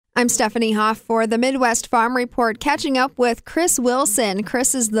I'm Stephanie Hoff for the Midwest Farm Report, catching up with Chris Wilson.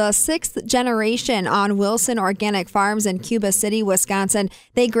 Chris is the 6th generation on Wilson Organic Farms in Cuba City, Wisconsin.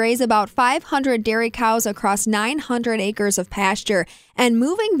 They graze about 500 dairy cows across 900 acres of pasture. And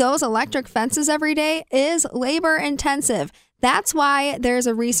moving those electric fences every day is labor intensive. That's why there's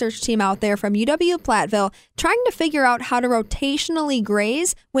a research team out there from UW-Platteville trying to figure out how to rotationally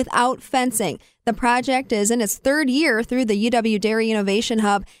graze without fencing. The project is in its 3rd year through the UW Dairy Innovation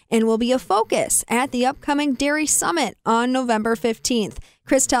Hub and will be a focus at the upcoming Dairy Summit on November 15th.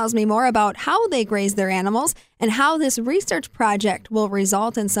 Chris tells me more about how they graze their animals and how this research project will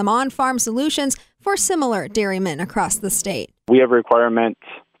result in some on-farm solutions for similar dairymen across the state. We have requirements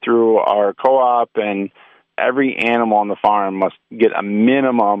through our co-op, and every animal on the farm must get a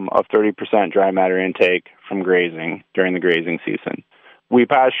minimum of 30% dry matter intake from grazing during the grazing season. We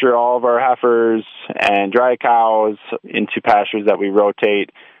pasture all of our heifers and dry cows into pastures that we rotate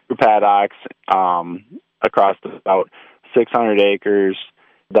through paddocks across about 600 acres.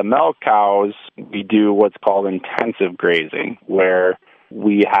 The milk cows, we do what's called intensive grazing, where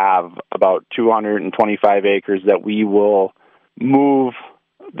we have about 225 acres that we will move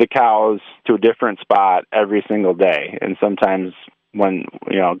the cows to a different spot every single day. And sometimes when,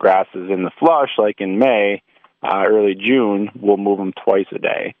 grass is in the flush, like in May, early June, we'll move them twice a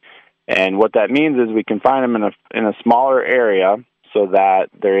day. And what that means is we can find them in a smaller area so that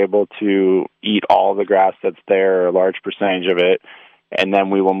they're able to eat all the grass that's there, or a large percentage of it, and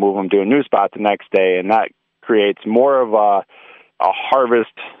then we will move them to a new spot the next day. And that creates more of a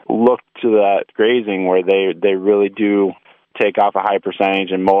harvest look to that grazing, where they really do take off a high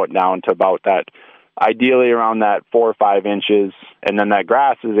percentage and mow it down to about that, ideally around that 4 or 5 inches, and then that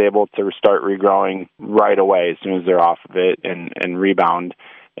grass is able to start regrowing right away as soon as they're off of it and rebound.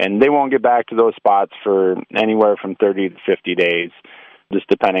 And they won't get back to those spots for anywhere from 30 to 50 days, just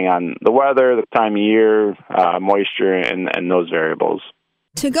depending on the weather, the time of year, moisture, and those variables.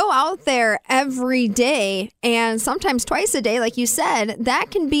 To go out there every day and sometimes twice a day, like you said,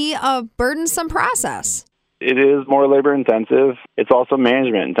 that can be a burdensome process. It is more labor intensive. It's also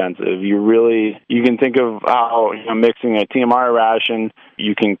management intensive. You can think of how mixing a TMR ration,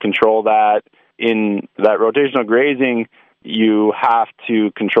 you can control that. In that rotational grazing, you have to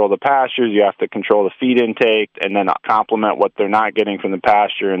control the pastures, you have to control the feed intake, and then complement what they're not getting from the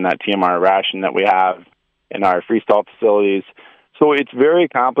pasture in that TMR ration that we have in our freestall facilities. So it's very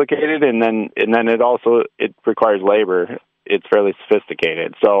complicated, and then it requires labor. It's fairly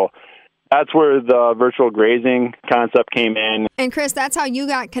sophisticated. So that's where the virtual grazing concept came in. And Chris, that's how you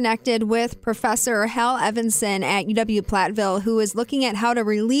got connected with Professor Hal Evanson at UW-Platteville, who is looking at how to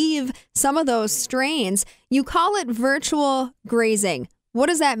relieve some of those strains. You call it virtual grazing. What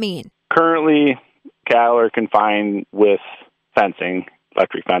does that mean? Currently, cattle are confined with fencing,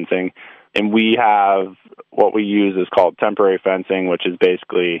 electric fencing, and we have what we use is called temporary fencing, which is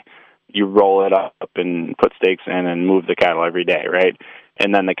basically you roll it up and put stakes in and move the cattle every day, right?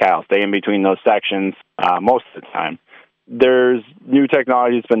 And then the cattle stay in between those sections most of the time. There's new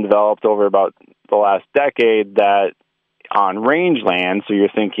technology that's been developed over about the last decade that on rangeland, so you're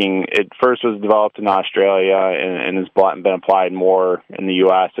thinking it first was developed in Australia and has been applied more in the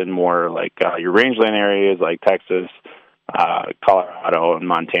U.S. and more like your rangeland areas like Texas, Colorado, and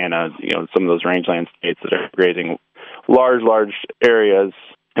Montana, some of those rangeland states that are grazing large areas.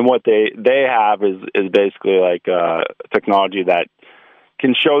 And what they have is basically like technology that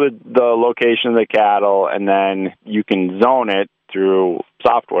can show the location of the cattle, and then you can zone it through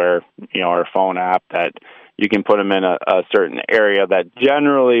software, or a phone app that you can put them in a certain area that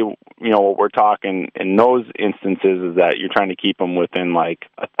generally, what we're talking in those instances is that you're trying to keep them within like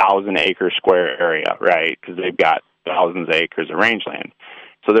 1,000-acre square area, right? Because they've got thousands of acres of rangeland.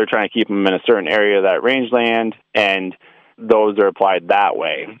 So they're trying to keep them in a certain area of that rangeland, and those are applied that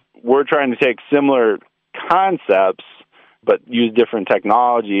way. We're trying to take similar concepts but use different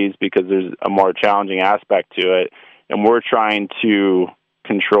technologies because there's a more challenging aspect to it. And we're trying to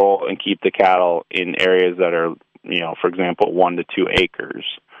control and keep the cattle in areas that are, for example, 1 to 2 acres,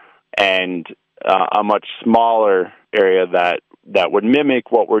 and a much smaller area that would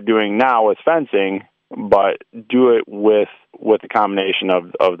mimic what we're doing now with fencing, but do it with a combination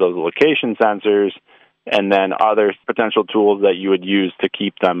of those location sensors and then other potential tools that you would use to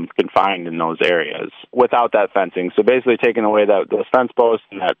keep them confined in those areas without that fencing. So basically taking away those fence posts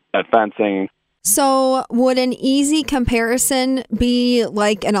and that fencing. So would an easy comparison be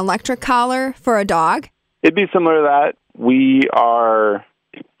like an electric collar for a dog? It'd be similar to that. We are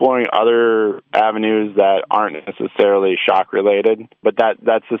exploring other avenues that aren't necessarily shock related, but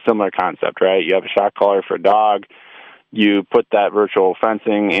that's a similar concept, right? You have a shock collar for a dog. you put that virtual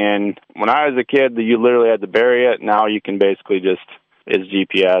fencing in. When I was a kid, you literally had to bury it. Now you can basically just, it's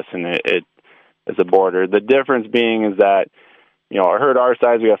GPS and it is a border. The difference being is that, a herd our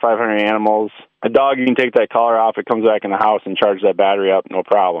size, we got 500 animals. A dog, you can take that collar off, it comes back in the house and charge that battery up, no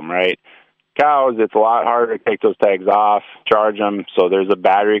problem, right? Cows, it's a lot harder to take those tags off, charge them, so there's a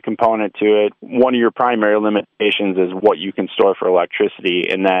battery component to it. One of your primary limitations is what you can store for electricity,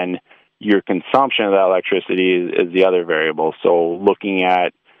 and then your consumption of that electricity is the other variable. So looking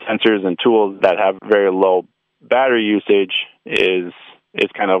at sensors and tools that have very low battery usage is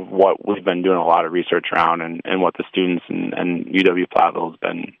kind of what we've been doing a lot of research around, and what the students and UW-Platteville has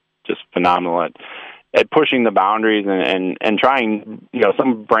been just phenomenal at pushing the boundaries and trying,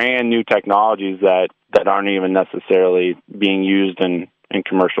 some brand new technologies that aren't even necessarily being used in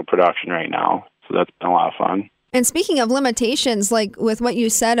commercial production right now. So that's been a lot of fun. And speaking of limitations, like with what you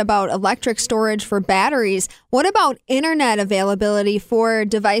said about electric storage for batteries, what about internet availability for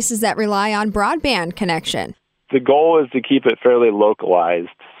devices that rely on broadband connection? The goal is to keep it fairly localized.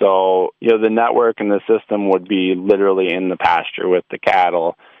 So, the network and the system would be literally in the pasture with the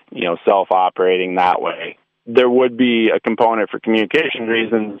cattle, self-operating that way. There would be a component for communication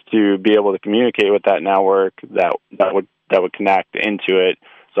reasons to be able to communicate with that network that would connect into it.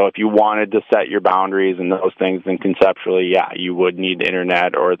 So if you wanted to set your boundaries and those things, then conceptually, you would need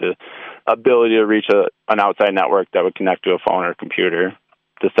internet or the ability to reach an outside network that would connect to a phone or computer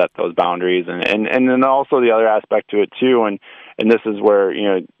to set those boundaries. And then also the other aspect to it too, and this is where,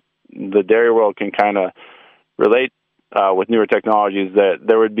 the dairy world can kind of relate with newer technologies, that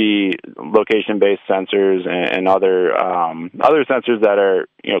there would be location-based sensors and other sensors that are,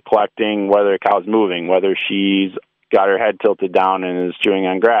 collecting whether a cow's moving, whether she's got her head tilted down and is chewing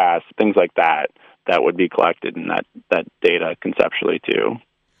on grass, things like that would be collected in that data conceptually too.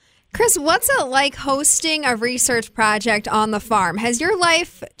 Chris, what's it like hosting a research project on the farm? Has your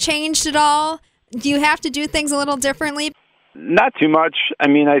life changed at all? Do you have to do things a little differently? Not too much. I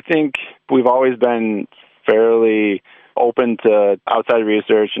mean, I think we've always been fairly open to outside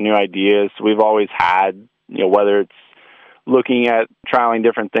research and new ideas. We've always had, whether it's looking at trialing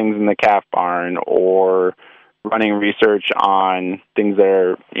different things in the calf barn or running research on things that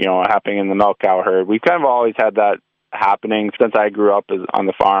are, happening in the milk cow herd. We've kind of always had that happening since I grew up on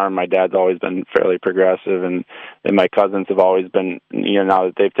the farm. My dad's always been fairly progressive, and my cousins have always been, now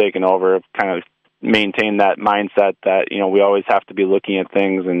that they've taken over, have kind of maintained that mindset that, we always have to be looking at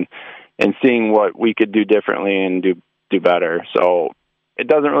things and seeing what we could do differently and do better. So it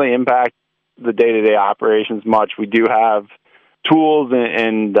doesn't really impact the day-to-day operations much. We do have tools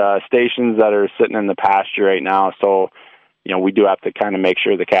and stations that are sitting in the pasture right now, so we do have to kind of make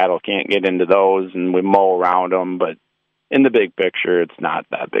sure the cattle can't get into those, and we mow around them, but in the big picture, it's not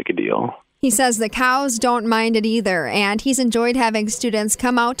that big a deal. He says the cows don't mind it either, and he's enjoyed having students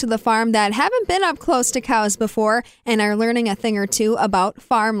come out to the farm that haven't been up close to cows before and are learning a thing or two about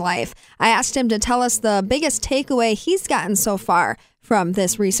farm life. I asked him to tell us the biggest takeaway he's gotten so far from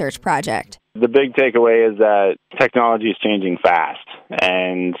this research project. The big takeaway is that technology is changing fast,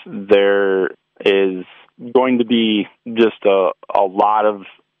 and there is going to be just a lot of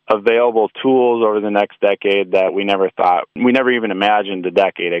available tools over the next decade that we never even imagined a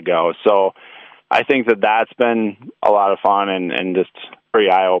decade ago. So I think that's been a lot of fun and just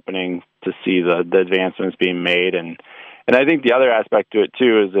pretty eye-opening to see the advancements being made. And I think the other aspect to it,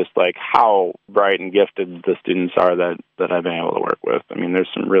 too, is just like how bright and gifted the students are that I've been able to work with. I mean, there's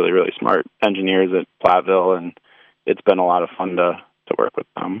some really, really smart engineers at Platteville, and it's been a lot of fun to work with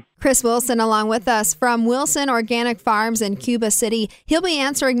them. Chris Wilson along with us from Wilson Organic Farms in Cuba City. He'll be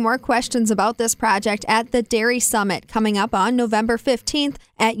answering more questions about this project at the Dairy Summit coming up on November 15th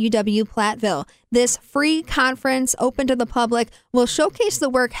at UW-Platteville. This free conference open to the public will showcase the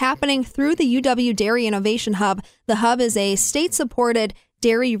work happening through the UW Dairy Innovation Hub. The hub is a state-supported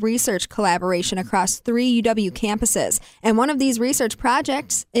dairy research collaboration across 3 UW campuses. And one of these research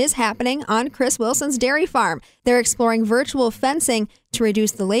projects is happening on Chris Wilson's dairy farm. They're exploring virtual fencing to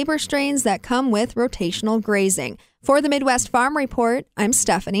reduce the labor strains that come with rotational grazing. For the Midwest Farm Report, I'm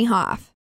Stephanie Hoff.